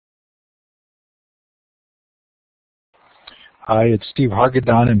Hi, it's Steve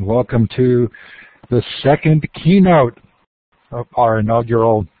Hargadon, and welcome to the second keynote of our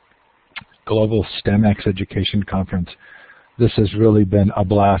inaugural Global STEMX Education Conference. This has really been a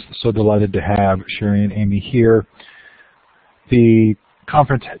blast. So delighted to have Shari and Amy here. The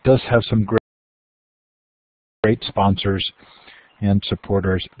conference does have some great sponsors and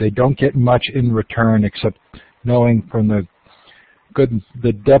supporters. They don't get much in return except knowing from the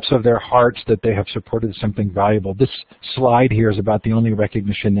depths of their hearts that they have supported something valuable. This slide here is about the only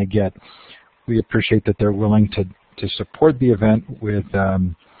recognition they get. We appreciate that they're willing to support the event with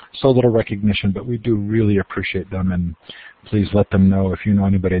so little recognition, but we do really appreciate them, and please let them know, if you know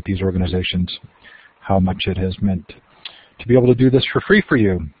anybody at these organizations, how much it has meant to be able to do this for free for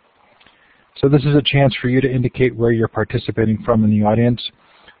you. So this is a chance for you to indicate where you're participating from in the audience.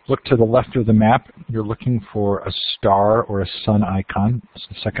 Look to the left of the map. You're looking for a star or a sun icon. It's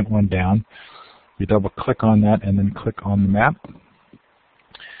the second one down. You double click on that and then click on the map.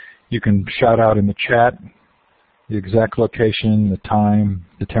 You can shout out in the chat the exact location, the time,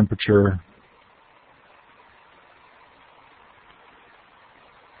 the temperature.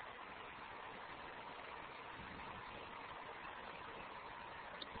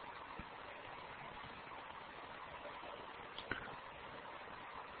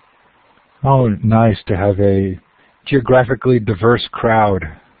 Oh, nice to have a geographically diverse crowd.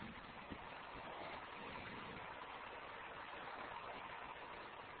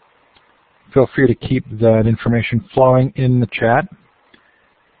 Feel free to keep that information flowing in the chat.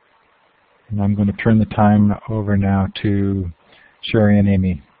 And I'm going to turn the time over now to Shari and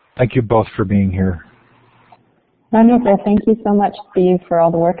Amy. Thank you both for being here. Wonderful. Thank you so much, Steve, for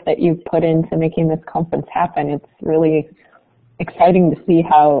all the work that you've put into making this conference happen. It's really exciting to see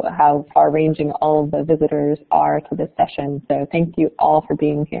how far-ranging all of the visitors are to this session. So thank you all for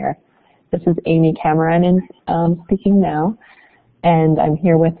being here. This is Amy Kamarainen speaking now, and I'm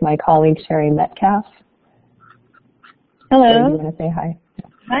here with my colleague Shari Metcalf. Hello. So you want to say hi?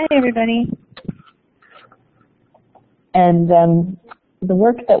 Hi, everybody. And the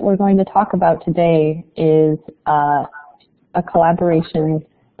work that we're going to talk about today is a collaboration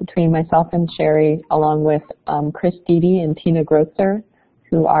between myself and Shari, along with Chris Deedy and Tina Grotzer,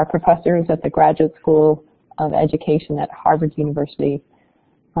 who are professors at the Graduate School of Education at Harvard University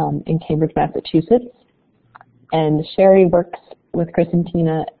in Cambridge, Massachusetts. And Shari works with Chris and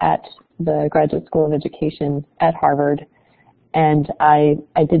Tina at the Graduate School of Education at Harvard. And I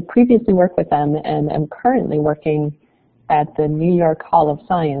did previously work with them and am currently working at the New York Hall of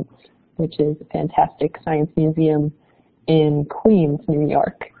Science, which is a fantastic science museum in Queens, New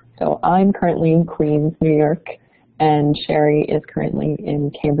York. So I'm currently in Queens, New York, and Shari is currently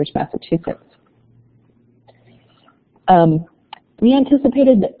in Cambridge, Massachusetts. We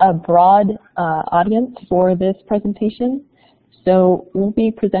anticipated a broad audience for this presentation, so we'll be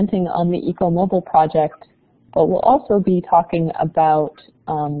presenting on the EcoMobile project, but we'll also be talking about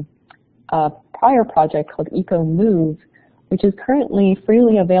a prior project called EcoMUVE, which is currently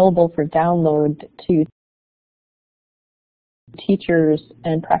freely available for download to teachers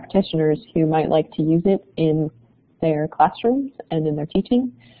and practitioners who might like to use it in their classrooms and in their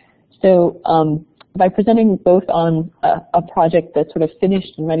teaching. So by presenting both on a project that's sort of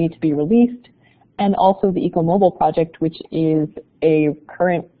finished and ready to be released, and also the EcoMobile project, which is a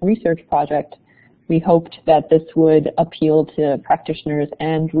current research project, we hoped that this would appeal to practitioners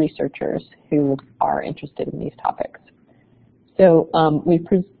and researchers who are interested in these topics. So we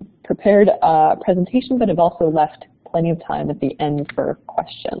prepared a presentation, but have also left plenty of time at the end for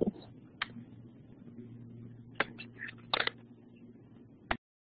questions.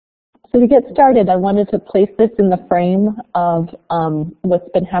 So to get started, I wanted to place this in the frame of what's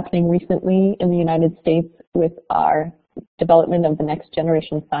been happening recently in the United States with our development of the next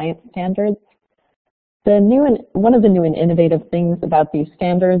generation science standards. One of the new and innovative things about these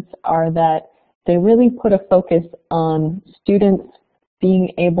standards are that they really put a focus on students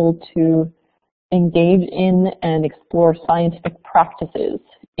being able to engage in and explore scientific practices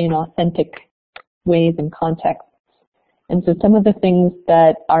in authentic ways and contexts. And so some of the things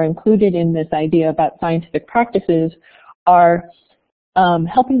that are included in this idea about scientific practices are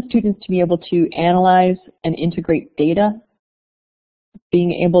helping students to be able to analyze and integrate data,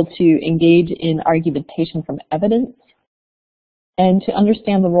 being able to engage in argumentation from evidence, and to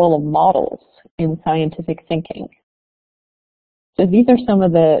understand the role of models in scientific thinking. So these are some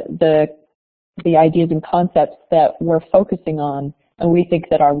of the ideas and concepts that we're focusing on, and we think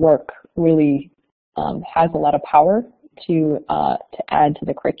that our work really has a lot of power to add to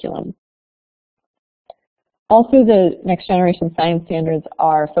the curriculum. Also, the next generation science standards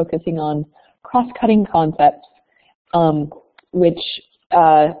are focusing on cross-cutting concepts which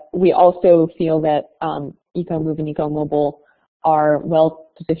we also feel that EcoMUVE and EcoMobile are well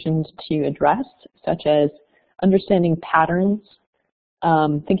positioned to address, such as understanding patterns,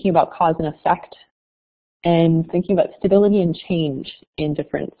 thinking about cause and effect, and thinking about stability and change in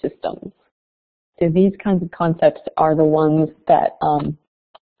different systems. So these kinds of concepts are the ones that some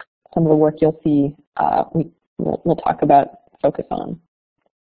of the work you'll see we'll talk about, focus on.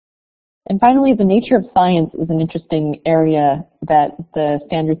 And finally, the nature of science is an interesting area that the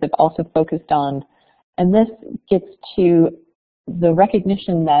standards have also focused on. And this gets to the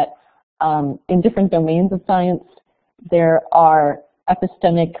recognition that in different domains of science, there are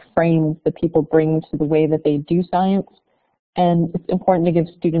epistemic frames that people bring to the way that they do science. And it's important to give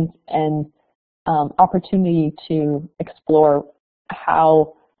students an opportunity to explore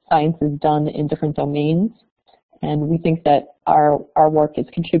how science is done in different domains. And we think that our work is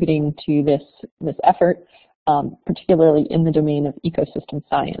contributing to this effort, particularly in the domain of ecosystem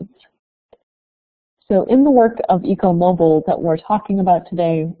science. So in the work of EcoMobile that we're talking about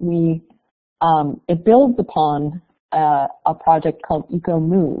today, it builds upon a project called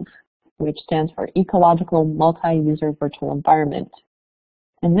EcoMUVE, which stands for Ecological Multi-User Virtual Environment.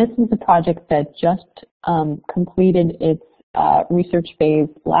 And this is a project that just completed its research phase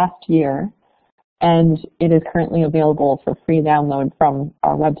last year, and it is currently available for free download from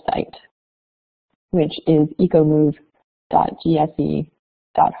our website, which is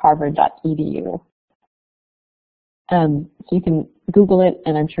ecomove.gse.harvard.edu. So you can Google it,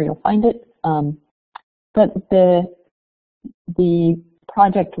 and I'm sure you'll find it. But the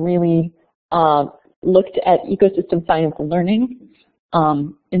project really looked at ecosystem science learning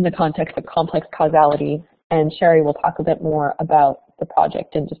in the context of complex causality, and Shari will talk a bit more about the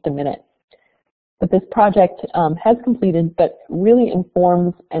project in just a minute. But this project has completed, but really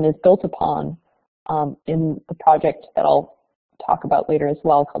informs and is built upon in the project that I'll talk about later as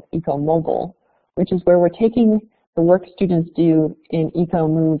well, called EcoMobile, which is where we're taking the work students do in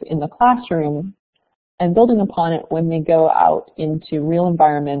EcoMUVE in the classroom and building upon it when they go out into real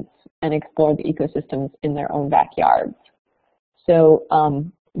environments and explore the ecosystems in their own backyards. So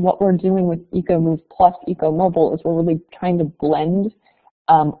what we're doing with EcoMUVE plus EcoMobile is we're really trying to blend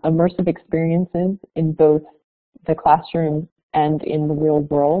immersive experiences in both the classroom and in the real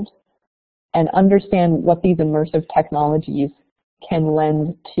world, and understand what these immersive technologies can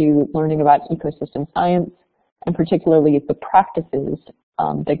lend to learning about ecosystem science, and particularly the practices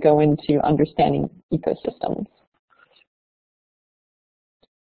that go into understanding ecosystems.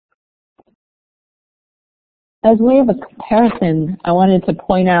 As a way of a comparison, I wanted to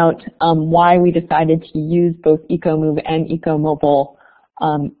point out why we decided to use both EcoMUVE and EcoMobile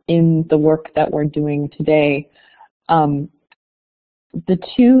in the work that we're doing today. The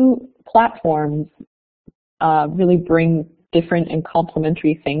two platforms really bring different and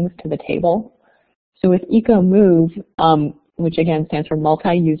complementary things to the table. So with EcoMUVE, which again stands for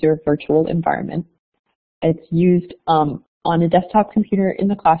Multi-User Virtual Environment, it's used on a desktop computer in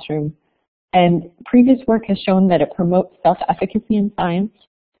the classroom, and previous work has shown that it promotes self-efficacy in science,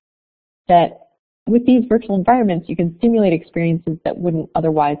 that with these virtual environments, you can simulate experiences that wouldn't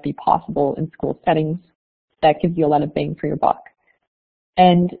otherwise be possible in school settings. That gives you a lot of bang for your buck.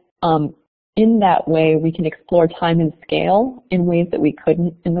 And in that way, we can explore time and scale in ways that we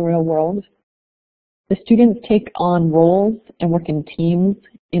couldn't in the real world. The students take on roles and work in teams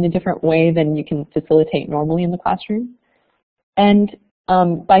in a different way than you can facilitate normally in the classroom. And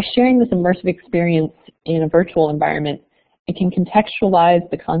by sharing this immersive experience in a virtual environment, it can contextualize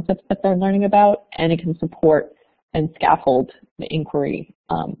the concepts that they're learning about, and it can support and scaffold the inquiry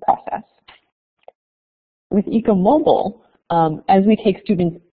process. With EcoMobile, as we take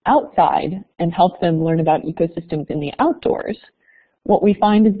students outside and help them learn about ecosystems in the outdoors, what we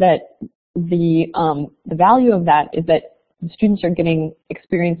find is that the value of that is that the students are getting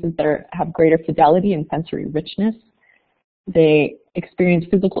experiences that have greater fidelity and sensory richness. They experience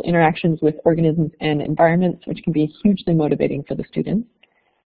physical interactions with organisms and environments, which can be hugely motivating for the students.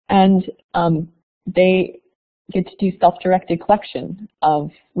 And they get to do self-directed collection of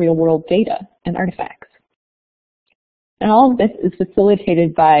real-world data and artifacts. And all of this is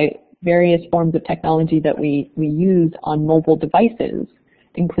facilitated by various forms of technology that we use on mobile devices,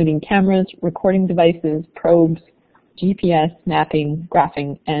 including cameras, recording devices, probes, GPS, mapping,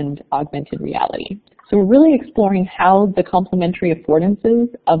 graphing, and augmented reality. So we're really exploring how the complementary affordances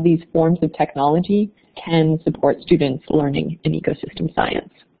of these forms of technology can support students learning in ecosystem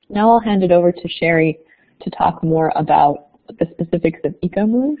science. Now I'll hand it over to Shari to talk more about the specifics of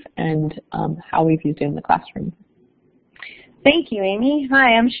EcoMUVE and how we've used it in the classroom. Thank you, Amy.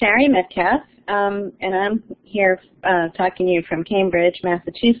 Hi, I'm Shari Metcalf. and I'm here talking to you from Cambridge,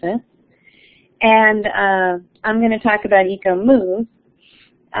 Massachusetts. And I'm going to talk about EcoMUVE.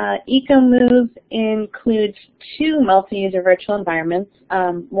 EcoMUVE includes two multi-user virtual environments.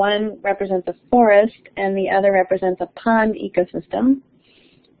 One represents a forest, and the other represents a pond ecosystem.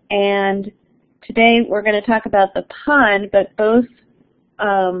 And today we're going to talk about the pond, but both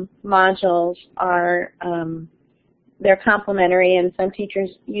modules are they're complementary, and some teachers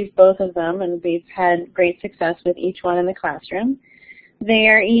use both of them, and we've had great success with each one in the classroom. They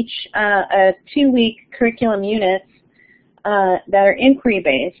are each a 2-week curriculum units that are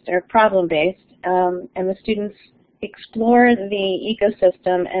inquiry-based or problem-based, and the students explore the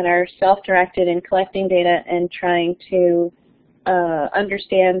ecosystem and are self-directed in collecting data and trying to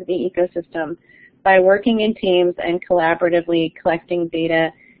understand the ecosystem by working in teams and collaboratively collecting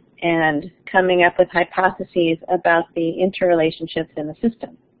data and coming up with hypotheses about the interrelationships in the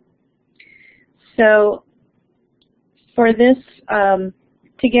system. So for this, to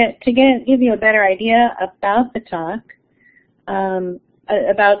give you a better idea about the talk,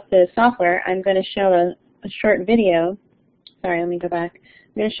 about the software, I'm going to show a short video. Sorry, let me go back.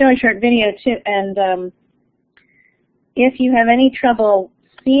 I'm going to show a short video too, and if you have any trouble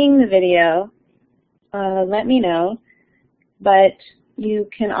seeing the video, let me know. But you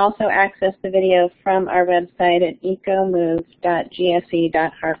can also access the video from our website at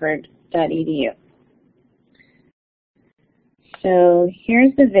ecomove.gse.harvard.edu. So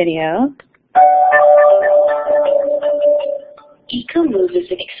here's the video. EcoMUVE is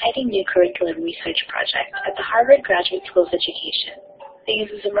an exciting new curriculum research project at the Harvard Graduate School of Education that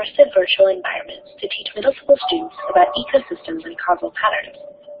uses immersive virtual environments to teach middle school students about ecosystems and causal patterns.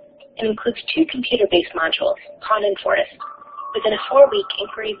 It includes 2 computer-based modules, Pond and Forest, within a 4-week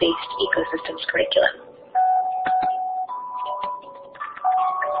inquiry-based ecosystems curriculum.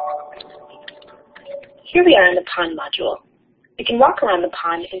 Here we are in the Pond module. We can walk around the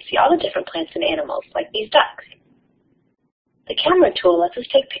pond and see all the different plants and animals, like these ducks. The camera tool lets us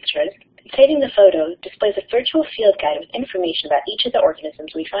take pictures, and saving the photo displays a virtual field guide with information about each of the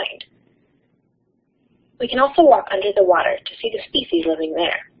organisms we find. We can also walk under the water to see the species living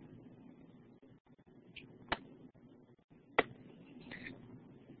there.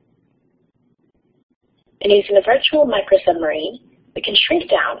 And using a virtual microsubmarine, we can shrink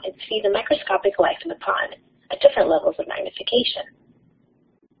down and see the microscopic life in the pond at different levels of magnification.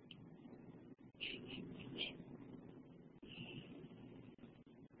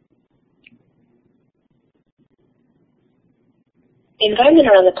 The environment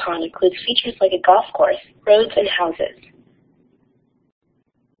around the pond includes features like a golf course, roads, and houses.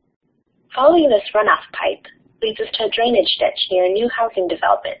 Following this runoff pipe leads us to a drainage ditch near a new housing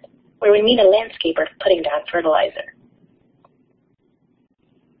development, where we meet a landscaper putting down fertilizer.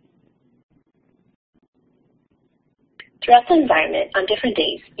 Throughout the environment, on different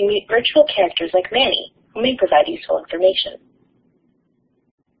days, we meet virtual characters like Manny, who may provide useful information.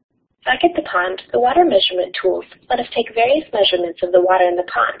 Back at the pond, the water measurement tools let us take various measurements of the water in the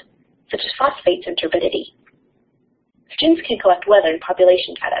pond, such as phosphates and turbidity. Students can collect weather and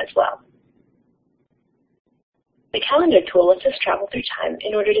population data as well. The calendar tool lets us travel through time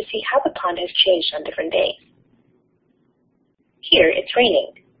in order to see how the pond has changed on different days. Here, it's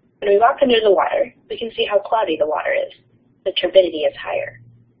raining. When we walk under the water, we can see how cloudy the water is. The turbidity is higher.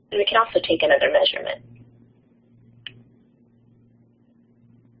 And we can also take another measurement.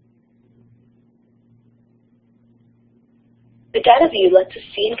 The data view lets us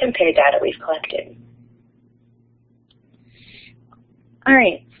see and compare data we've collected. All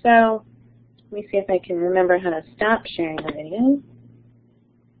right, so let me see if I can remember how to stop sharing the video.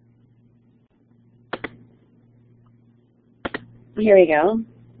 Here we go.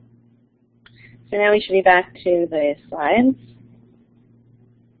 So now we should be back to the slides.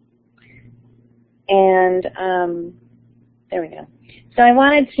 And there we go. So I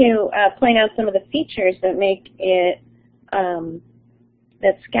wanted to point out some of the features that make it,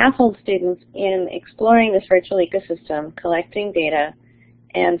 that scaffold students in exploring this virtual ecosystem, collecting data,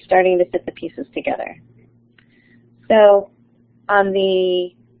 and starting to fit the pieces together. So on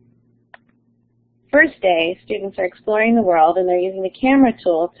the first day, students are exploring the world, and they're using the camera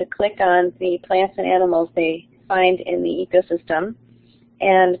tool to click on the plants and animals they find in the ecosystem.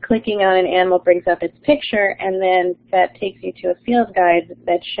 And clicking on an animal brings up its picture, and then that takes you to a field guide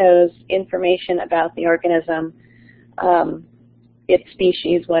that shows information about the organism, its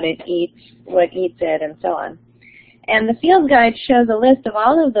species, what it eats, what eats it, and so on. And the field guide shows a list of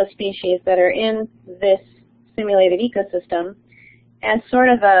all of the species that are in this simulated ecosystem as sort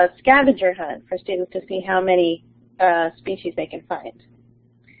of a scavenger hunt for students to see how many species they can find.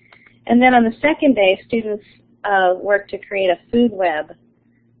 And then on the second day, students worked to create a food web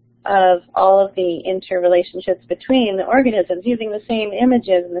of all of the interrelationships between the organisms using the same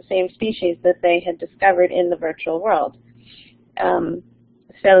images and the same species that they had discovered in the virtual world. And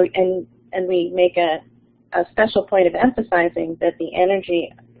we make a special point of emphasizing that the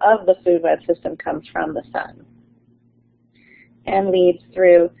energy of the food web system comes from the sun and leads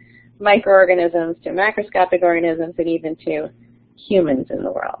through microorganisms to macroscopic organisms and even to humans in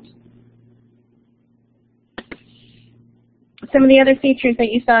the world. Some of the other features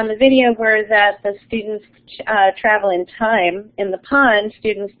that you saw in the video were that the students travel in time. In the pond,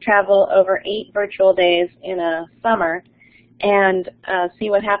 students travel over 8 virtual days in a summer and see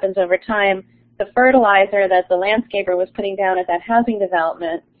what happens over time. The fertilizer that the landscaper was putting down at that housing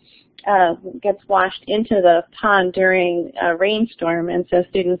development gets washed into the pond during a rainstorm, and so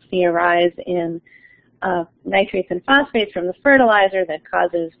students see a rise in nitrates and phosphates from the fertilizer that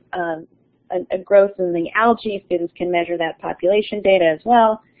causes a growth in the algae. Students can measure that population data as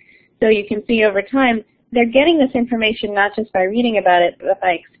well. So you can see over time, they're getting this information not just by reading about it, but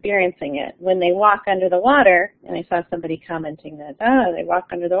by experiencing it. When they walk under the water, and I saw somebody commenting that, they walk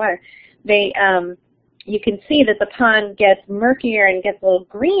under the water, you can see that the pond gets murkier and gets a little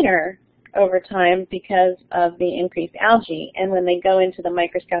greener over time because of the increased algae. And when they go into the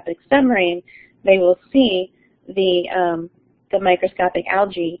microscopic submarine, they will see the microscopic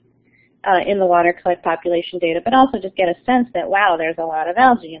algae in the water, collect population data, but also just get a sense that, wow, there's a lot of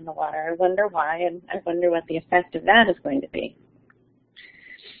algae in the water. I wonder why, and I wonder what the effect of that is going to be.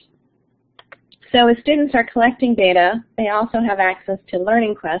 So as students are collecting data, they also have access to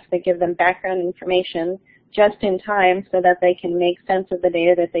learning quests that give them background information just in time so that they can make sense of the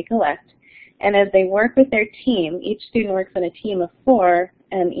data that they collect. And as they work with their team, each student works in a team of 4,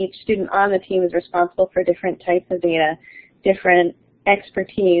 and each student on the team is responsible for different types of data, different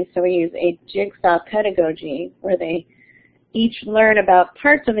expertise. So we use a jigsaw pedagogy where they each learn about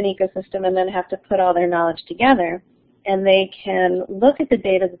parts of an ecosystem and then have to put all their knowledge together. And they can look at the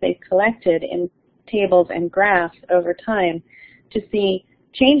data that they've collected in tables and graphs over time to see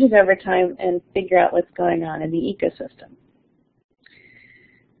changes over time and figure out what's going on in the ecosystem.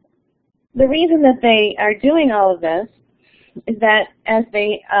 The reason that they are doing all of this is that as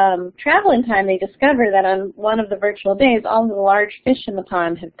they travel in time, they discover that on one of the virtual days, all of the large fish in the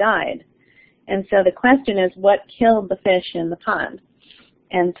pond have died. And so the question is, what killed the fish in the pond?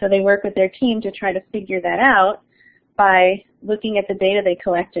 And so they work with their team to try to figure that out by looking at the data they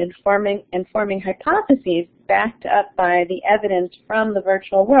collected, forming hypotheses backed up by the evidence from the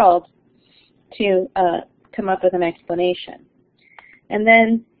virtual world to come up with an explanation. And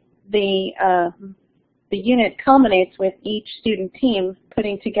then the unit culminates with each student team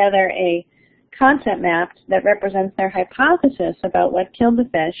putting together a concept map that represents their hypothesis about what killed the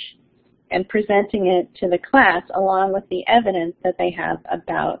fish and presenting it to the class along with the evidence that they have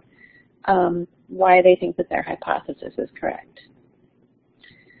about why they think that their hypothesis is correct.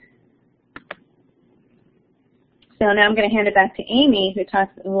 So now I'm going to hand it back to Amy,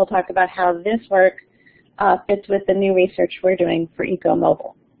 who will talk about how this work fits with the new research we're doing for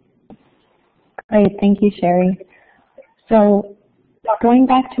EcoMobile. Great, thank you, Shari. So going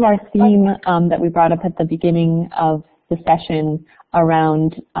back to our theme that we brought up at the beginning of the session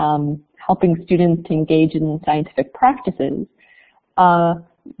around helping students to engage in scientific practices,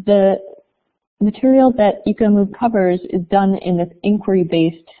 the material that EcoMUVE covers is done in this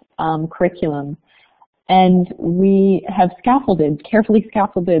inquiry-based curriculum. And we have carefully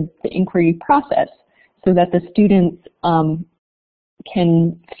scaffolded the inquiry process so that the students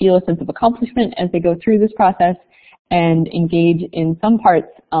can feel a sense of accomplishment as they go through this process and engage in some parts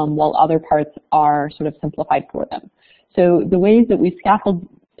while other parts are sort of simplified for them. So the ways that we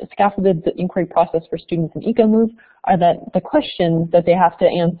scaffolded the inquiry process for students in EcoMUVE are that the questions that they have to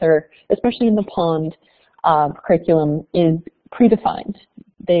answer, especially in the pond curriculum, is predefined.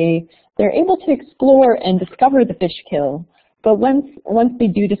 They're able to explore and discover the fish kill, but once they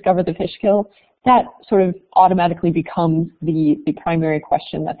do discover the fish kill, that sort of automatically becomes the primary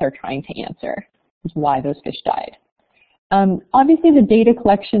question that they're trying to answer, is why those fish died. Obviously, the data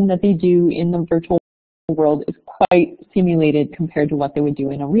collection that they do in the virtual world is quite simulated compared to what they would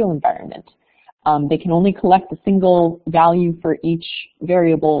do in a real environment. They can only collect a single value for each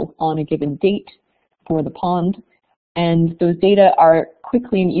variable on a given date for the pond, and those data are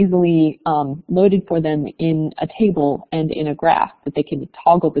quickly and easily loaded for them in a table and in a graph that they can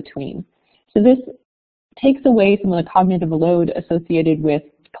toggle between. So this takes away some of the cognitive load associated with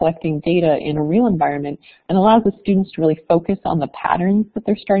collecting data in a real environment and allows the students to really focus on the patterns that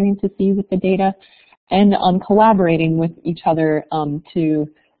they're starting to see with the data and on collaborating with each other to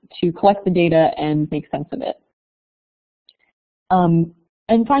to collect the data and make sense of it.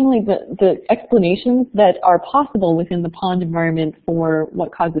 And finally, the explanations that are possible within the pond environment for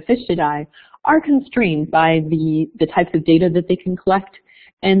what caused the fish to die are constrained by the types of data that they can collect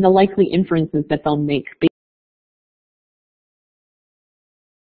and the likely inferences that they'll make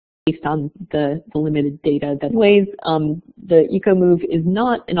based on the limited data. That ways, the EcoMUVE is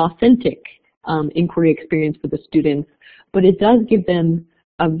not an authentic inquiry experience for the students, but it does give them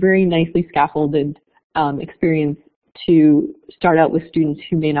a very nicely scaffolded experience to start out with students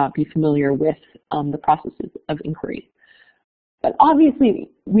who may not be familiar with the processes of inquiry. But obviously,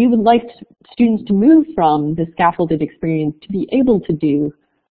 we would like students to move from the scaffolded experience to be able to do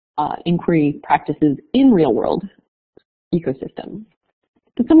inquiry practices in real-world ecosystems.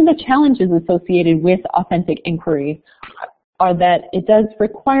 But some of the challenges associated with authentic inquiry are that it does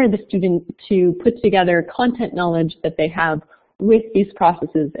require the student to put together content knowledge that they have with these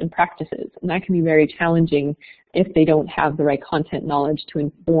processes and practices. And that can be very challenging if they don't have the right content knowledge to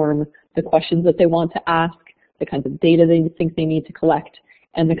inform the questions that they want to ask, the kinds of data they think they need to collect,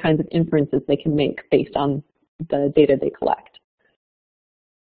 and the kinds of inferences they can make based on the data they collect.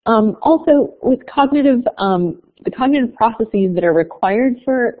 Also, with cognitive, the cognitive processes that are required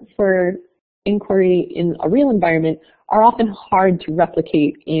for inquiry in a real environment are often hard to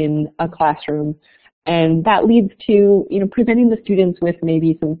replicate in a classroom, and that leads to presenting the students with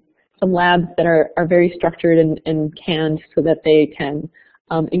maybe some labs that are very structured and canned so that they can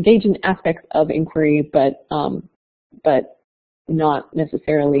engage in aspects of inquiry, but not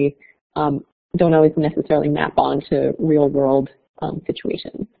necessarily don't always necessarily map onto real world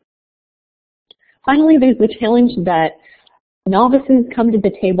situations. Finally, there's the challenge that novices come to the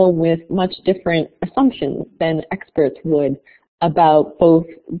table with much different assumptions than experts would about both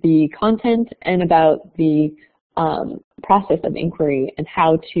the content and about the process of inquiry and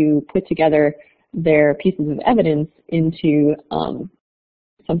how to put together their pieces of evidence into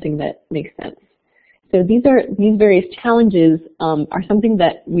something that makes sense. So these various challenges are something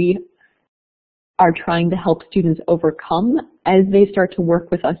that we are trying to help students overcome as they start to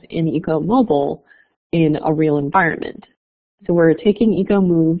work with us in EcoMobile in a real environment. So we're taking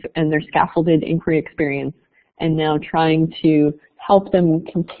EcoMUVE and their scaffolded inquiry experience and now trying to help them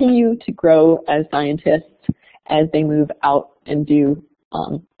continue to grow as scientists as they move out and do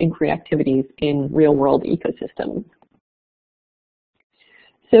inquiry activities in real-world ecosystems.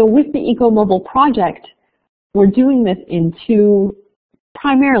 So with the EcoMobile project, we're doing this in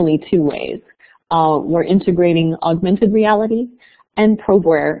primarily two ways. We're integrating augmented reality and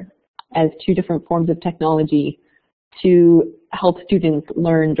probeware as two different forms of technology to help students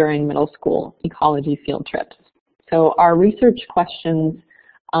learn during middle school ecology field trips. So our research questions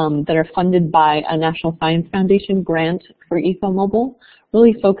that are funded by a National Science Foundation grant for EcoMobile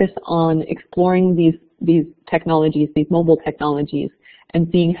really focus on exploring these technologies, these mobile technologies, and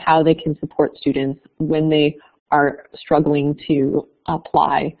seeing how they can support students when they are struggling to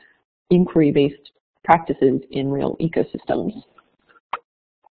apply inquiry-based practices in real ecosystems.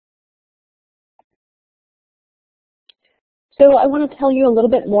 So I want to tell you a little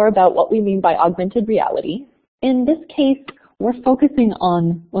bit more about what we mean by augmented reality. In this case, we're focusing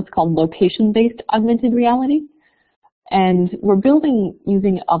on what's called location-based augmented reality. And we're building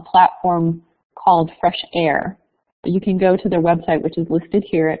using a platform called Fresh Air. You can go to their website, which is listed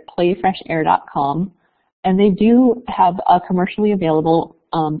here at playfreshair.com. And they do have a commercially available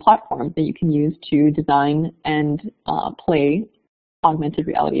platform that you can use to design and play augmented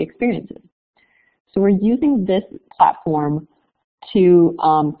reality experiences. So we're using this platform to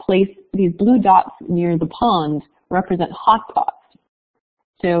place these blue dots near the pond represent hotspots.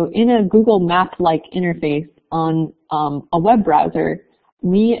 So in a Google Map-like interface on a web browser,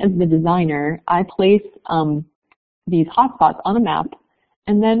 me as the designer, I place these hotspots on a map,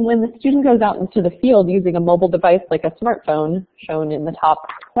 and then when the student goes out into the field using a mobile device like a smartphone shown in the top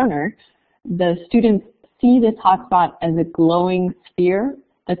corner, the students see this hotspot as a glowing sphere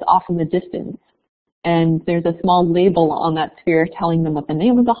that's off in the distance. And there's a small label on that sphere telling them what the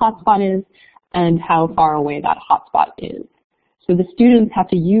name of the hotspot is and how far away that hotspot is. So the students have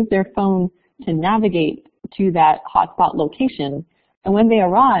to use their phone to navigate to that hotspot location, and when they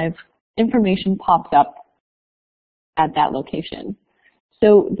arrive, information pops up at that location.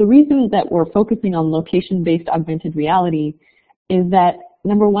 So the reason that we're focusing on location-based augmented reality is that,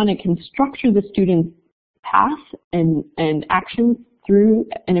 number one, it can structure the student's path and actions through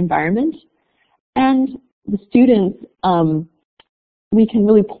an environment. And the students, we can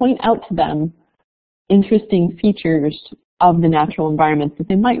really point out to them interesting features of the natural environment that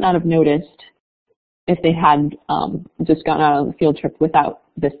they might not have noticed if they had just gone out on the field trip without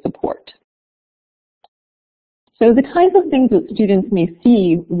this support. So the kinds of things that students may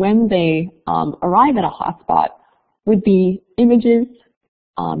see when they arrive at a hotspot would be images,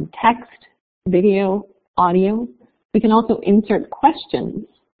 text, video, audio. We can also insert questions.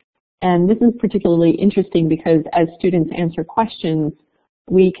 And this is particularly interesting because as students answer questions,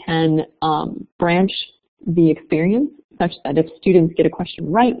 we can branch the experience such that if students get a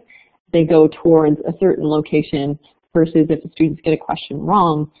question right, they go towards a certain location, versus if the students get a question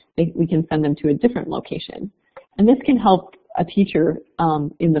wrong, we can send them to a different location. And this can help a teacher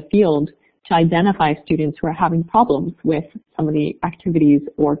in the field to identify students who are having problems with some of the activities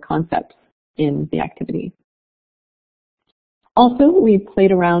or concepts in the activity. Also, we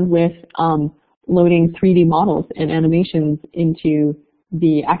played around with loading 3D models and animations into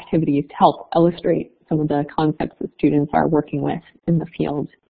the activities to help illustrate some of the concepts that students are working with in the field.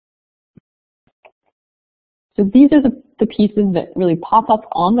 So these are the pieces that really pop up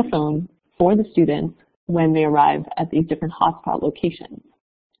on the phone for the students when they arrive at these different hotspot locations.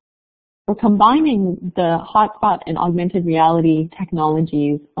 We're combining the hotspot and augmented reality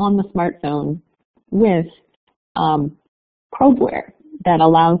technologies on the smartphone with probeware that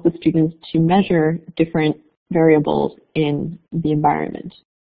allows the students to measure different variables in the environment.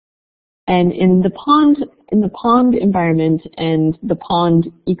 And in the pond environment and the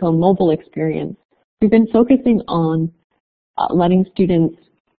pond EcoMobile experience, we've been focusing on letting students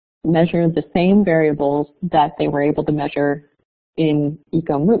measure the same variables that they were able to measure in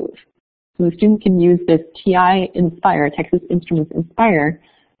EcoMUVE. So the students can use this TI Inspire, Texas Instruments Inspire,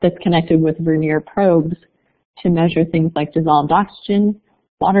 that's connected with vernier probes to measure things like dissolved oxygen,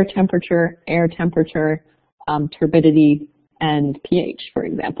 water temperature, air temperature, turbidity, and pH, for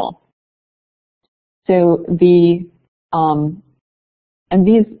example. So the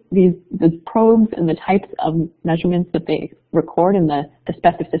probes and the types of measurements that they record and the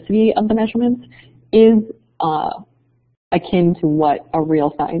specificity of the measurements is akin to what a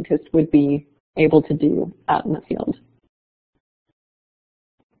real scientist would be able to do out in the field.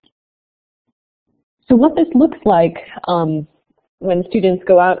 So what this looks like when students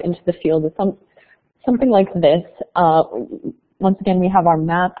go out into the field is something like this. Once again, we have our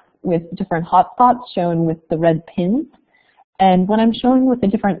map with different hotspots shown with the red pins. And what I'm showing with the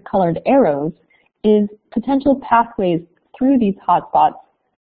different colored arrows is potential pathways through these hotspots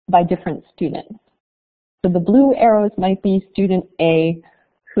by different students. So the blue arrows might be student A,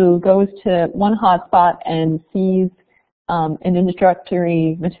 who goes to one hotspot and sees an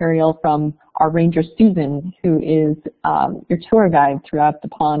introductory material from our ranger Susan, who is your tour guide throughout the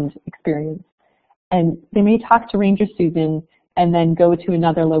pond experience. And they may talk to Ranger Susan and then go to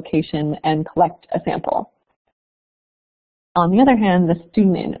another location and collect a sample. On the other hand, the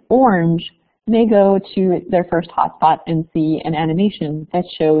student in orange may go to their first hotspot and see an animation that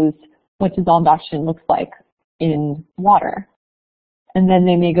shows what dissolved oxygen looks like in water. And then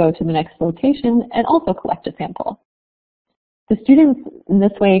they may go to the next location and also collect a sample. The students in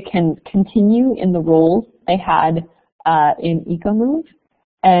this way can continue in the roles they had in EcoMUVE,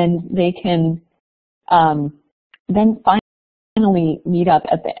 and they can then finally meet up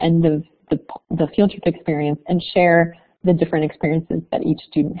at the end of the field trip experience and share the different experiences that each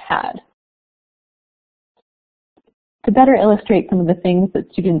student had. To better illustrate some of the things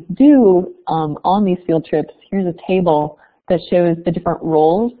that students do on these field trips, here's a table that shows the different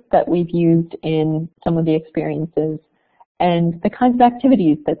roles that we've used in some of the experiences and the kinds of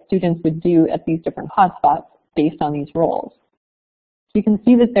activities that students would do at these different hotspots based on these roles. You can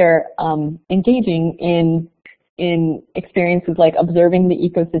see that they're engaging in experiences like observing the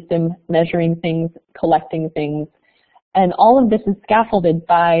ecosystem, measuring things, collecting things, and all of this is scaffolded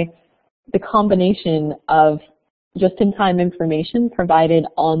by the combination of just-in-time information provided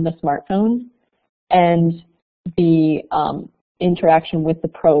on the smartphone and the interaction with the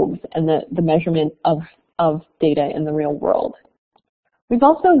probes and the measurement of data in the real world. We've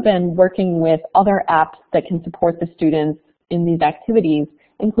also been working with other apps that can support the students in these activities,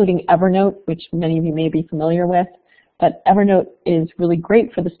 including Evernote, which many of you may be familiar with. But Evernote is really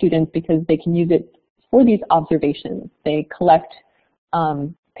great for the students because they can use it for these observations. They collect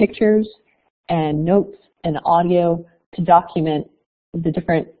pictures and notes and audio to document the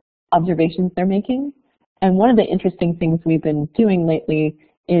different observations they're making. And one of the interesting things we've been doing lately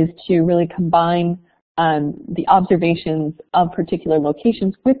is to really combine the observations of particular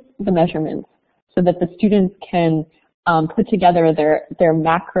locations with the measurements so that the students can put together their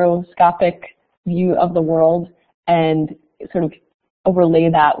macroscopic view of the world and sort of overlay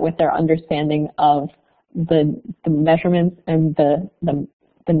that with their understanding of the measurements and the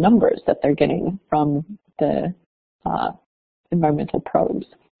numbers that they're getting from the environmental probes.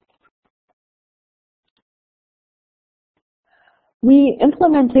 We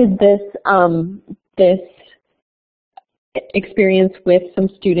implemented this experience with some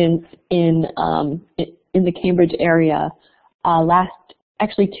students in the Cambridge area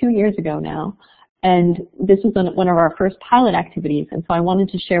actually 2 years ago now, and this was one of our first pilot activities, and so I wanted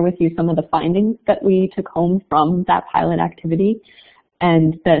to share with you some of the findings that we took home from that pilot activity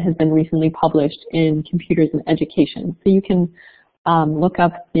and that has been recently published in Computers in Education. So you can look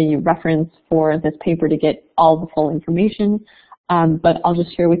up the reference for this paper to get all the full information, but I'll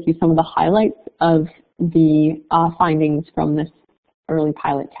just share with you some of the highlights of the findings from this early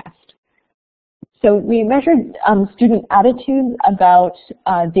pilot test. So we measured student attitudes about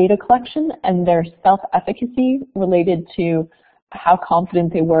data collection and their self-efficacy related to how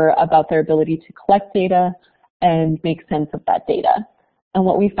confident they were about their ability to collect data and make sense of that data. And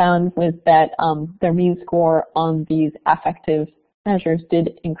what we found was that their mean score on these affective measures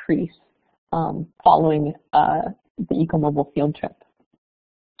did increase following the EcoMobile field trip.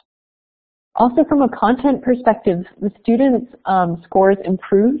 Also, from a content perspective, the students' scores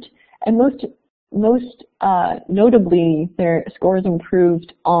improved, and most notably, their scores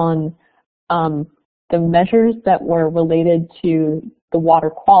improved on the measures that were related to the water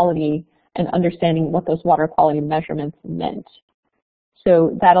quality and understanding what those water quality measurements meant.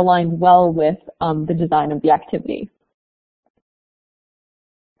 So that aligned well with the design of the activity.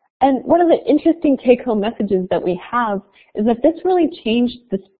 And one of the interesting take-home messages that we have is that this really changed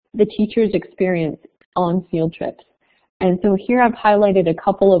the teacher's experience on field trips. And so here I've highlighted a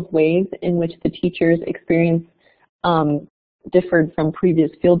couple of ways in which the teacher's experience differed from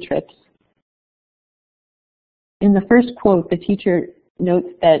previous field trips. In the first quote, the teacher notes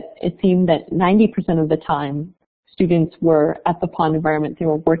that it seemed that 90% of the time students were at the pond environment. They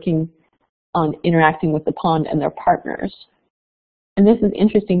were working on interacting with the pond and their partners. And this is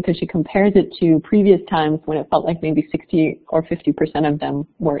interesting because she compares it to previous times when it felt like maybe 60 or 50% of them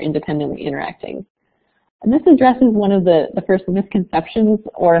were independently interacting. And this addresses one of the first misconceptions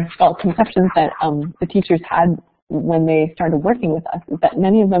or conceptions that the teachers had when they started working with us, is that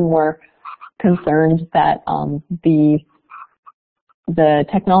many of them were concerned that the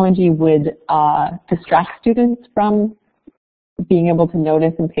technology would distract students from being able to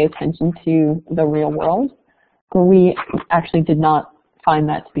notice and pay attention to the real world. But we actually did not find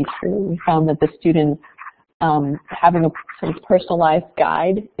that to be true. We found that the students having a sort of personalized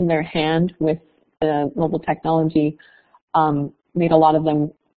guide in their hand with the mobile technology made a lot of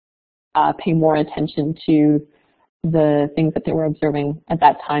them pay more attention to the things that they were observing at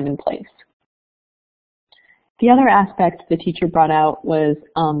that time and place. The other aspect the teacher brought out was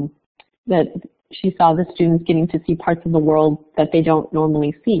that she saw the students getting to see parts of the world that they don't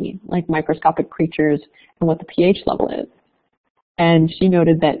normally see, like microscopic creatures and what the pH level is. And she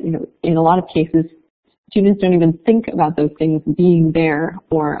noted that, in a lot of cases, students don't even think about those things being there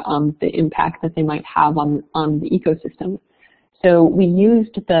or the impact that they might have on the ecosystem. So we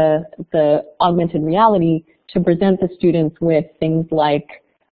used the augmented reality to present the students with things like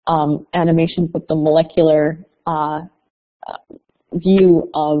animations with the molecular view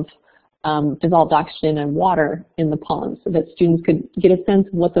of dissolved oxygen and water in the pond, so that students could get a sense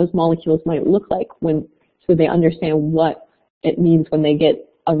of what those molecules might look like so they understand what it means when they get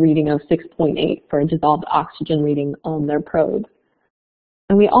a reading of 6.8 for a dissolved oxygen reading on their probe.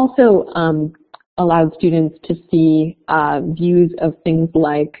 And we also allowed students to see views of things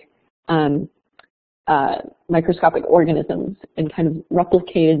like microscopic organisms and kind of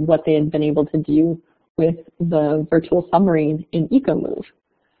replicated what they had been able to do with the virtual submarine in EcoMUVE.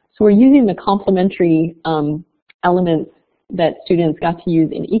 So we're using the complementary elements that students got to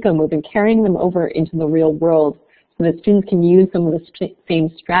use in EcoMUVE and carrying them over into the real world so that students can use some of the same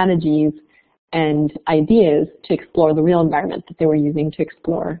strategies and ideas to explore the real environment that they were using to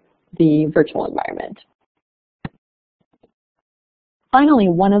explore the virtual environment. Finally,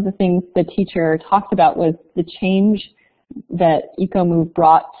 one of the things the teacher talked about was the change that EcoMUVE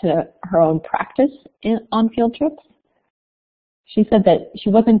brought to her own practice on field trips. She said that she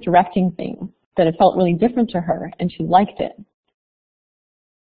wasn't directing things, that it felt really different to her, and she liked it.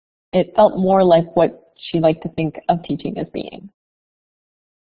 It felt more like what she liked to think of teaching as being.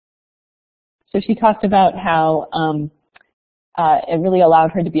 So she talked about how it really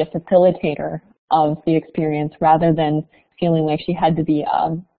allowed her to be a facilitator of the experience rather than feeling like she had to be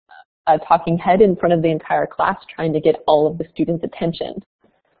a talking head in front of the entire class trying to get all of the students' attention.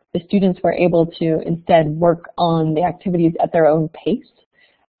 The students were able to instead work on the activities at their own pace,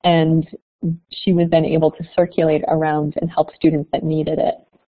 and she was then able to circulate around and help students that needed it.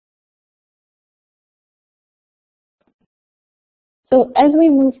 So as we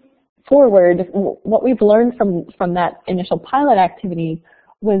move forward, what we've learned from that initial pilot activity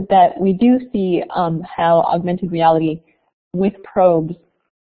was that we do see how augmented reality with probes,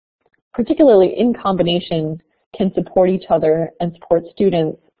 particularly in combination, can support each other and support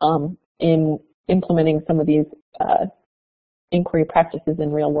students in implementing some of these inquiry practices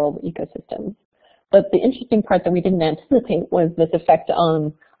in real-world ecosystems. But the interesting part that we didn't anticipate was this effect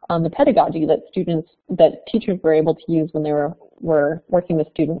on the pedagogy that teachers were able to use when they were working with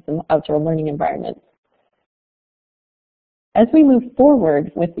students in outdoor learning environments. As we move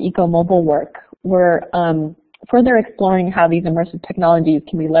forward with the EcoMobile work, we're further exploring how these immersive technologies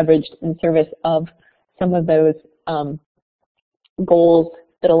can be leveraged in service of some of those goals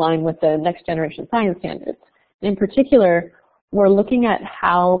that align with the next generation science standards. In particular, we're looking at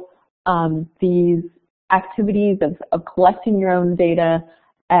how these activities of collecting your own data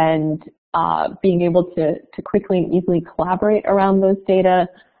and being able to quickly and easily collaborate around those data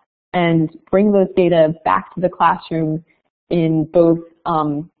and bring those data back to the classroom in both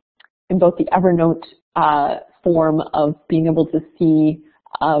the Evernote form of being able to see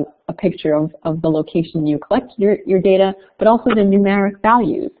a picture of the location you collect your data, but also the numeric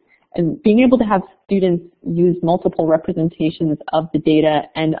values. And being able to have students use multiple representations of the data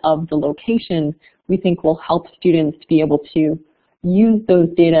and of the location, we think will help students to be able to use those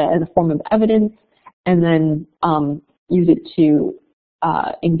data as a form of evidence and then use it to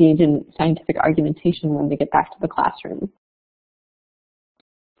engage in scientific argumentation when they get back to the classroom.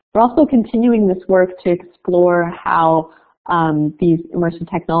 We're also continuing this work to explore how these immersive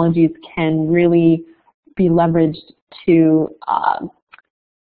technologies can really be leveraged to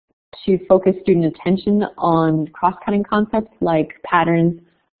focus student attention on cross-cutting concepts like patterns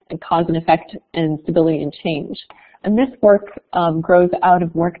and cause and effect and stability and change. And this work grows out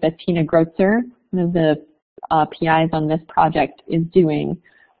of work that Tina Grotzer, one of the PIs on this project, is doing,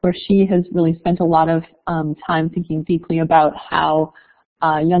 where she has really spent a lot of time thinking deeply about how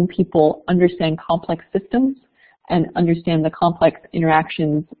young people understand complex systems and understand the complex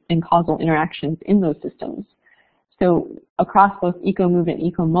interactions and causal interactions in those systems. So across both EcoMUVE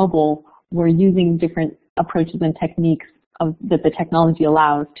and EcoMobile, we're using different approaches and techniques that the technology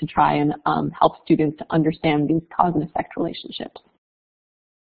allows to try and help students to understand these cause and effect relationships.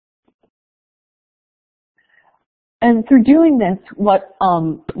 And through doing this, what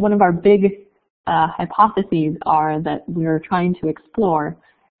one of our big hypotheses are that we're trying to explore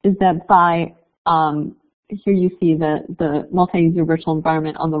is that by, here you see the multi-user virtual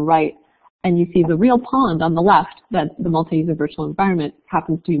environment on the right, and you see the real pond on the left that the multi-user virtual environment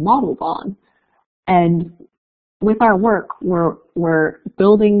happens to be modeled on. And with our work, we're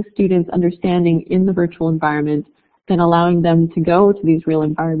building students' understanding in the virtual environment, then allowing them to go to these real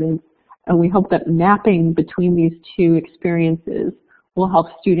environments. And we hope that mapping between these two experiences will help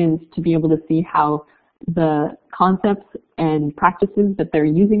students to be able to see how the concepts and practices that they're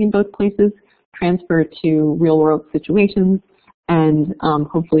using in both places transfer to real-world situations and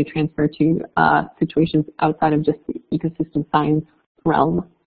hopefully transfer to situations outside of just the ecosystem science realm.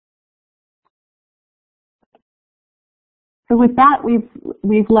 So with that,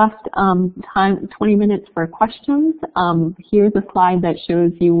 we've left time 20 minutes for questions. Here's a slide that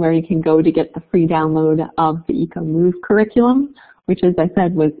shows you where you can go to get the free download of the EcoMUVE curriculum, which, as I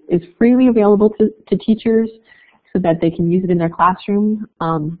said, is freely available to teachers so that they can use it in their classroom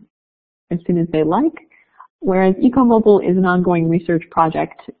as soon as they like. Whereas EcoMobile is an ongoing research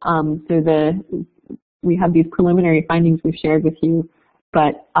project, so we have these preliminary findings we've shared with you,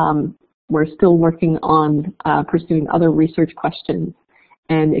 but we're still working on pursuing other research questions.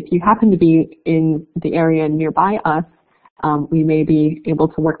 And if you happen to be in the area nearby us, we may be able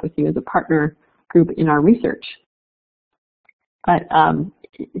to work with you as a partner group in our research. But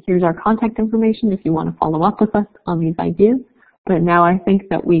here's our contact information if you want to follow up with us on these ideas. But now I think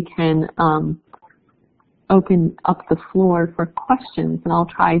that we can open up the floor for questions, and I'll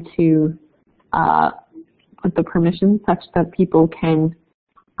try to put the permissions such that people can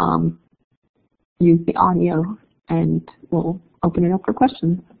use the audio, and we'll open it up for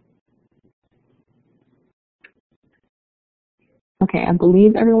questions. Okay, I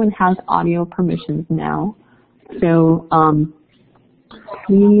believe everyone has audio permissions now, so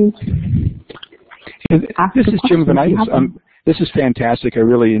please. This is Jim Venitis. This is fantastic. I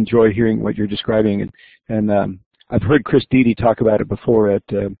really enjoy hearing what you're describing, and I've heard Chris Deedy talk about it before at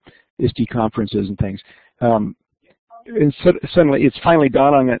ISTE conferences and things. And suddenly, it's finally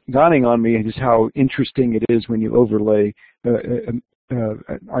dawning on me just how interesting it is when you overlay an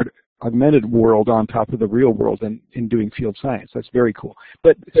augmented world on top of the real world and in doing field science. That's very cool.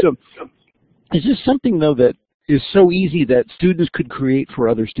 But so, is this something though that is so easy that students could create for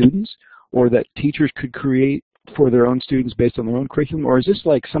other students, or that teachers could create for their own students based on their own curriculum, or is this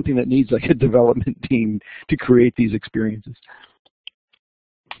like something that needs like a development team to create these experiences?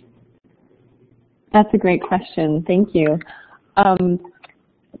 That's a great question. Thank you. I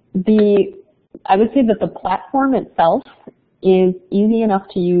would say that the platform itself is easy enough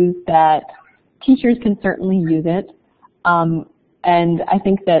to use that teachers can certainly use it, and I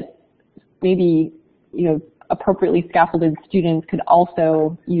think that maybe appropriately scaffolded students could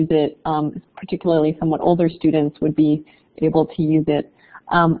also use it. Particularly somewhat older students would be able to use it.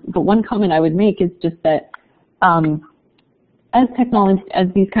 But one comment I would make is just that as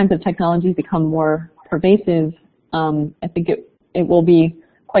these kinds of technologies become more pervasive, I think it will be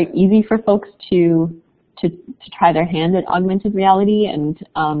quite easy for folks to try their hand at augmented reality and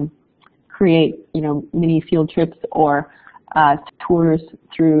create mini field trips or tours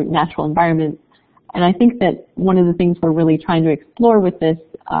through natural environments. And I think that one of the things we're really trying to explore with this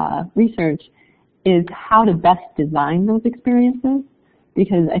research is how to best design those experiences,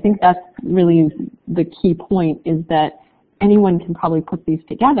 because I think that's really the key point, is that anyone can probably put these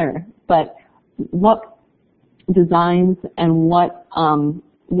together, but what designs and what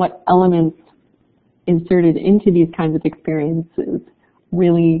elements inserted into these kinds of experiences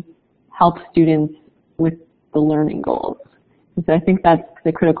really help students with the learning goals. And so I think that's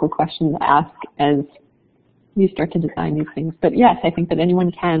the critical question to ask as you start to design these things. But yes, I think that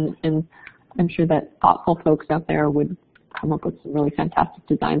anyone can, and I'm sure that thoughtful folks out there would come up with some really fantastic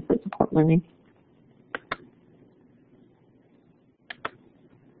designs that support learning.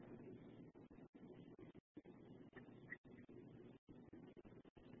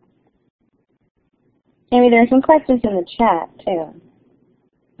 Amy, there are some questions in the chat, too.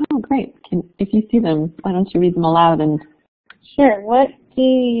 Oh, great. If you see them, why don't you read them aloud? And sure. What do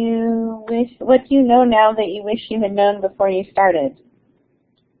you know now that you wish you had known before you started?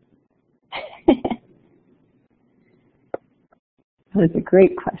 That is a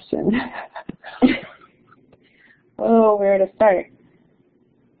great question. Oh, where to start?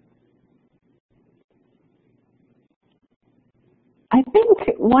 I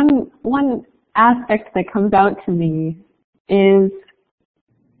think one aspect that comes out to me is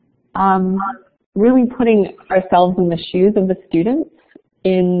really putting ourselves in the shoes of the students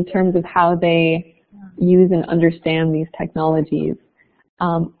in terms of how they use and understand these technologies.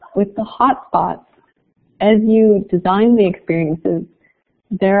 With the hotspots, as you design the experiences,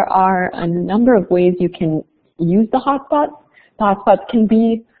 there are a number of ways you can use the hotspots. The hotspots can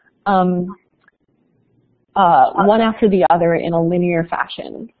be one after the other in a linear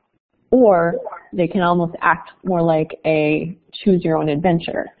fashion, or they can almost act more like a choose your own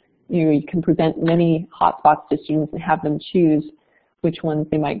adventure. You can present many hotspots to students and have them choose which ones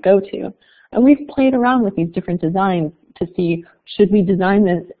they might go to. And we've played around with these different designs to see, should we design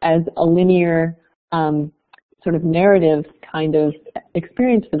this as a linear sort of narrative kind of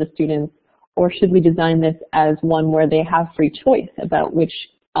experience for the students, or should we design this as one where they have free choice about which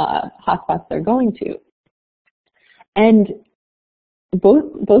hotspots they're going to? And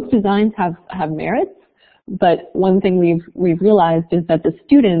both designs have merits, but one thing we've realized is that the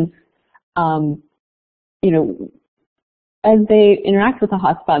students, as they interact with a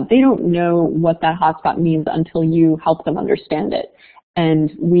hotspot, they don't know what that hotspot means until you help them understand it.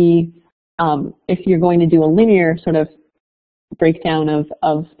 And if you're going to do a linear sort of breakdown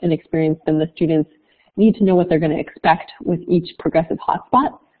of an experience, then the students need to know what they're going to expect with each progressive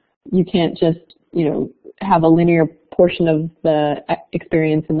hotspot. You can't just, have a linear portion of the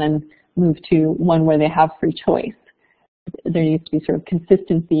experience and then move to one where they have free choice. There needs to be sort of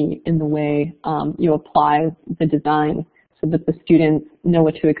consistency in the way you apply the design so that the students know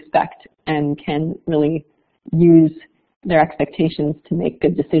what to expect and can really use their expectations to make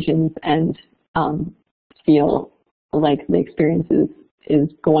good decisions and feel like the experience is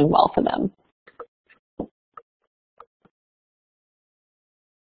going well for them.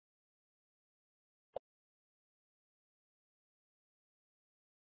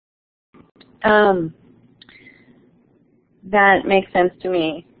 That makes sense to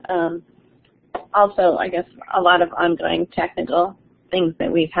me. Also, I guess a lot of ongoing technical things that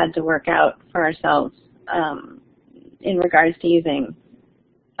we've had to work out for ourselves in regards to using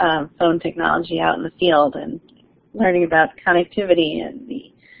phone technology out in the field and learning about connectivity and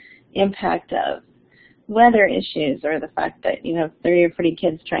the impact of weather issues, or the fact that you have 30 or 40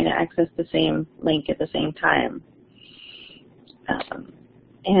 kids trying to access the same link at the same time.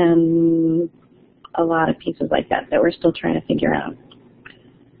 And a lot of pieces like that we're still trying to figure out.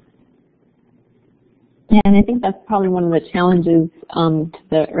 Yeah, and I think that's probably one of the challenges to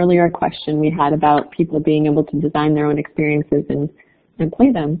the earlier question we had about people being able to design their own experiences and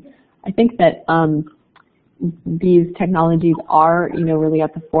play them. I think that these technologies are, really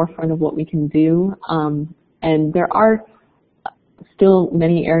at the forefront of what we can do, and there are still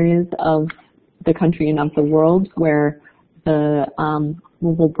many areas of the country and of the world where the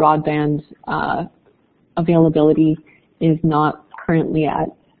mobile broadband availability is not currently at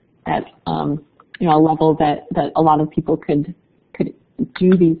a level that a lot of people could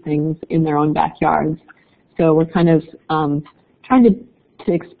do these things in their own backyards. So we're kind of trying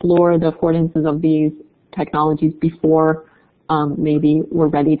to explore the affordances of these technologies before maybe we're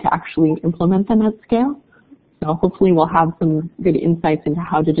ready to actually implement them at scale. So hopefully we'll have some good insights into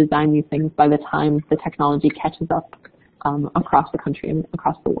how to design these things by the time the technology catches up across the country and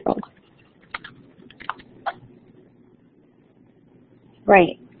across the world.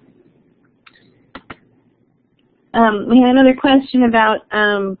 Right. We had another question about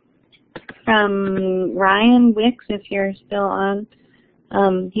from Ryan Wicks, if you're still on.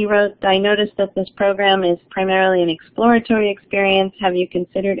 He wrote, I noticed that this program is primarily an exploratory experience. Have you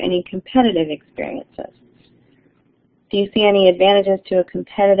considered any competitive experiences? Do you see any advantages to a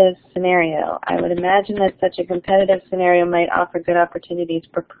competitive scenario? I would imagine that such a competitive scenario might offer good opportunities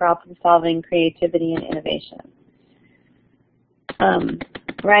for problem solving, creativity, and innovation.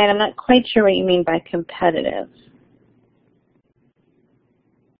 Ryan, I'm not quite sure what you mean by competitive.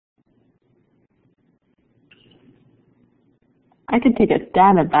 I could take a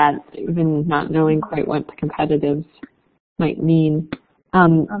stab at that, even not knowing quite what the competitives might mean.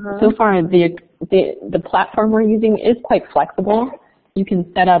 So far, the platform we're using is quite flexible. You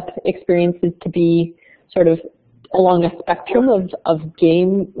can set up experiences to be sort of along a spectrum of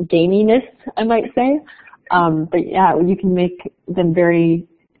gaminess, I might say. But yeah, you can make them very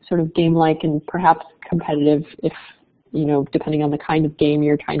sort of game-like and perhaps competitive if, depending on the kind of game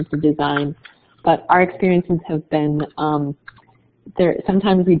you're trying to design. But our experiences have been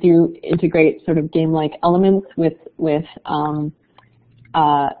sometimes we do integrate sort of game-like elements with the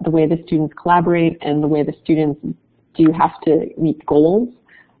way the students collaborate and the way the students do have to meet goals.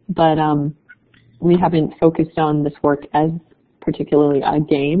 But we haven't focused on this work as particularly a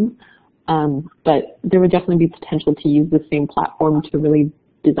game. But there would definitely be potential to use the same platform to really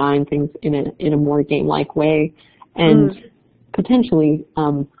design things in a more game-like way. And potentially,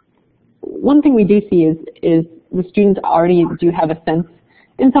 one thing we do see is the students already do have a sense.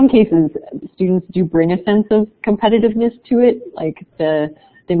 In some cases, students do bring a sense of competitiveness to it, like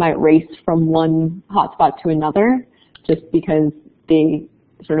they might race from one hotspot to another just because they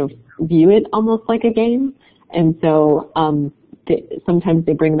sort of view it almost like a game. And so sometimes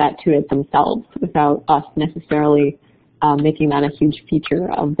they bring that to it themselves without us necessarily making that a huge feature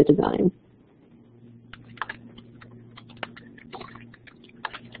of the design.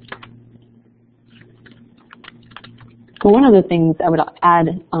 So one of the things I would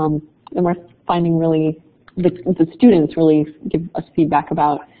add, and we're finding really, the students really give us feedback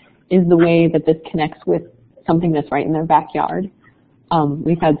about, is the way that this connects with something that's right in their backyard.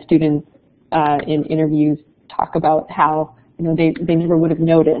 We've had students in interviews talk about how they never would have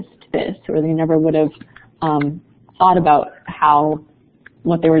noticed this, or they never would have thought about how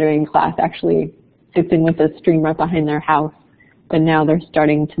what they were doing in class actually fits in with the stream right behind their house, but now they're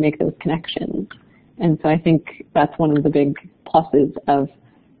starting to make those connections. And so I think that's one of the big pluses of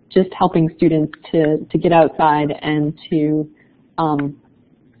just helping students to get outside and to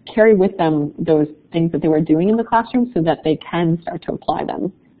carry with them those things that they were doing in the classroom so that they can start to apply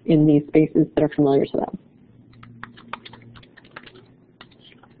them in these spaces that are familiar to them.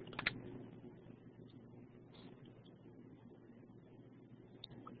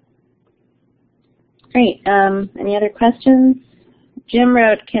 Great. Any other questions? Jim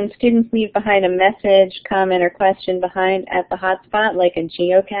wrote, can students leave behind a message, comment, or question behind at the hotspot, like a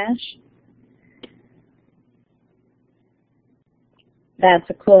geocache? That's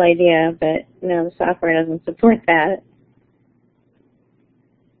a cool idea, but no, the software doesn't support that.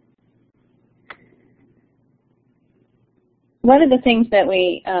 One of the things that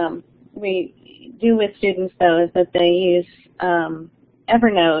we do with students, though, is that they use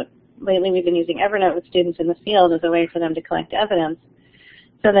Evernote. Lately, we've been using Evernote with students in the field as a way for them to collect evidence.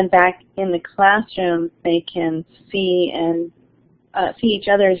 So then back in the classroom, they can see and see each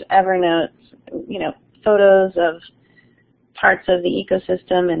other's Evernotes, photos of parts of the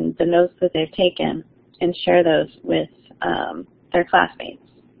ecosystem and the notes that they've taken, and share those with their classmates.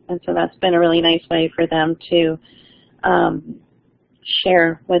 And so that's been a really nice way for them to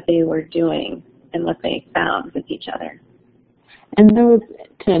share what they were doing and what they found with each other. And those,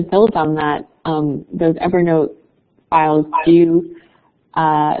 to build on that, those Evernote files do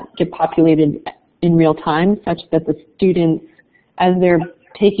get populated in real time, such that the students, as they're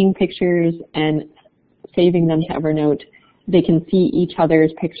taking pictures and saving them to Evernote, they can see each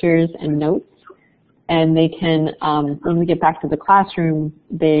other's pictures and notes. And they can, when we get back to the classroom,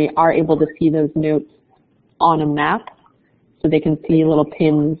 they are able to see those notes on a map. So they can see little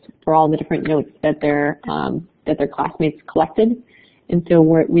pins for all the different notes that their classmates collected. And so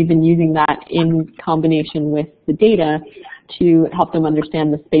we've been using that in combination with the data to help them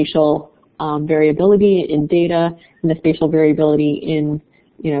understand the spatial variability in data and the spatial variability in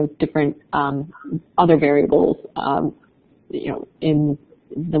different other variables, in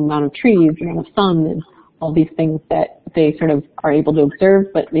the amount of trees, the amount of sun, and all these things that they sort of are able to observe,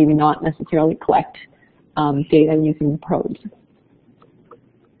 but maybe not necessarily collect data using probes.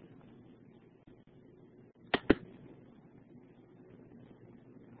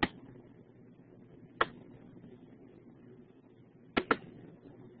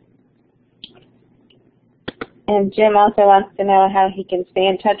 And Jim also wants to know how he can stay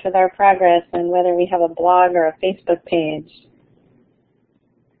in touch with our progress and whether we have a blog or a Facebook page.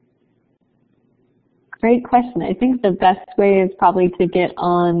 Great question. I think the best way is probably to get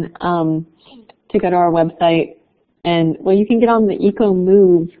on, to go to our website, and well, you can get on the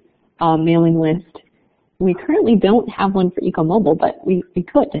EcoMUVE mailing list. We currently don't have one for EcoMobile, but we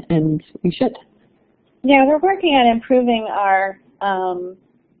could and we should. Yeah, we're working on improving our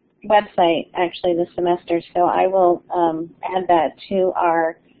website actually this semester, so I will add that to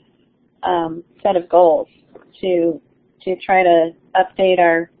our set of goals to try to update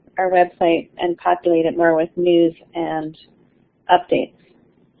our website and populate it more with news and updates.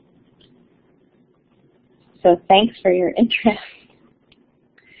 So thanks for your interest.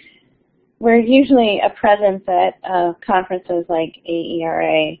 We're usually a presence at conferences like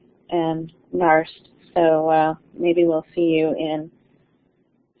AERA and NARST, so maybe we'll see you in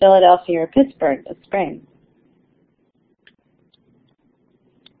Philadelphia or Pittsburgh this spring.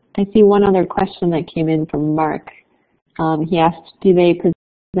 I see one other question that came in from Mark. He asked, do they present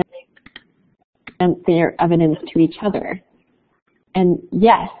their evidence to each other? And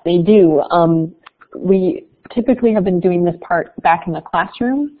yes, they do. We typically have been doing this part back in the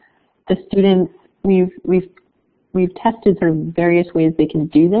classroom. The students, we've tested sort of various ways they can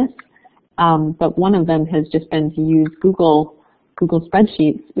do this, but one of them has just been to use Google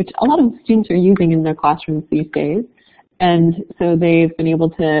spreadsheets, which a lot of students are using in their classrooms these days. And so they've been able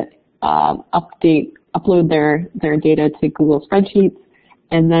to upload their data to Google spreadsheets,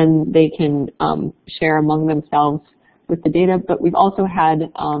 and then they can share among themselves with the data. But we've also had,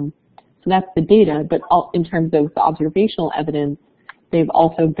 so that's the data, but in terms of the observational evidence, they've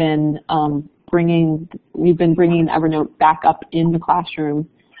also been we've been bringing Evernote back up in the classroom,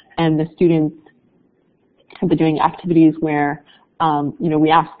 and the students have been doing activities where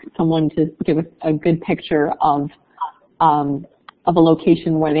we ask someone to give us a good picture of a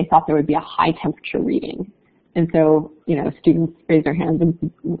location where they thought there would be a high temperature reading. And so, students raise their hands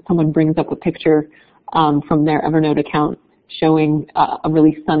and someone brings up a picture from their Evernote account showing a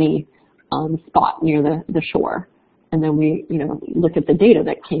really sunny spot near the shore. And then we, look at the data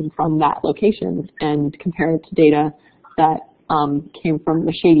that came from that location and compare it to data that came from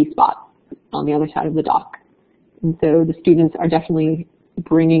the shady spot on the other side of the dock. And so the students are definitely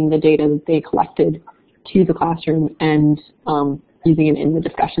bringing the data that they collected to the classroom and using it in the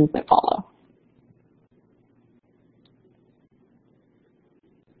discussions that follow.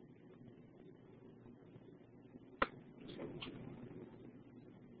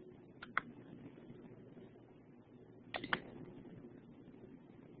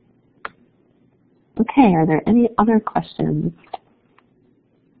 Okay, are there any other questions?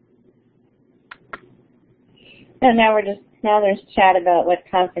 And now there's chat about what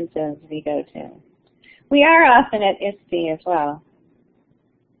conferences we go to. We are often at ISTE as well.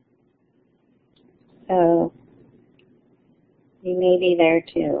 So you may be there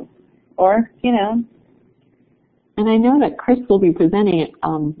too. Or, And I know that Chris will be presenting at,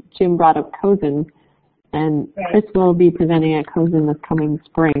 Jim brought up COSN, and right. Chris will be presenting at COSN this coming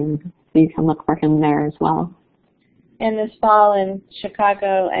spring, so you can look for him there as well. And this fall in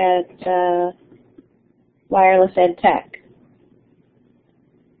Chicago at Wireless Ed Tech.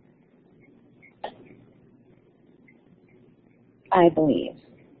 I believe.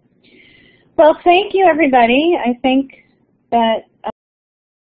 Well, thank you, everybody. I think that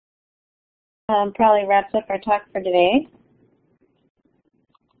probably wraps up our talk for today.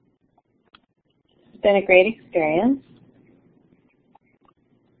 It's been a great experience.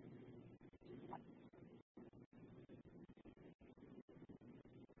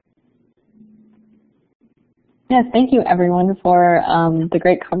 Yes, thank you everyone for the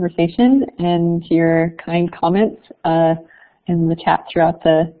great conversation and your kind comments in the chat throughout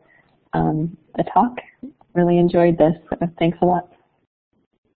the talk. Really enjoyed this. Thanks a lot.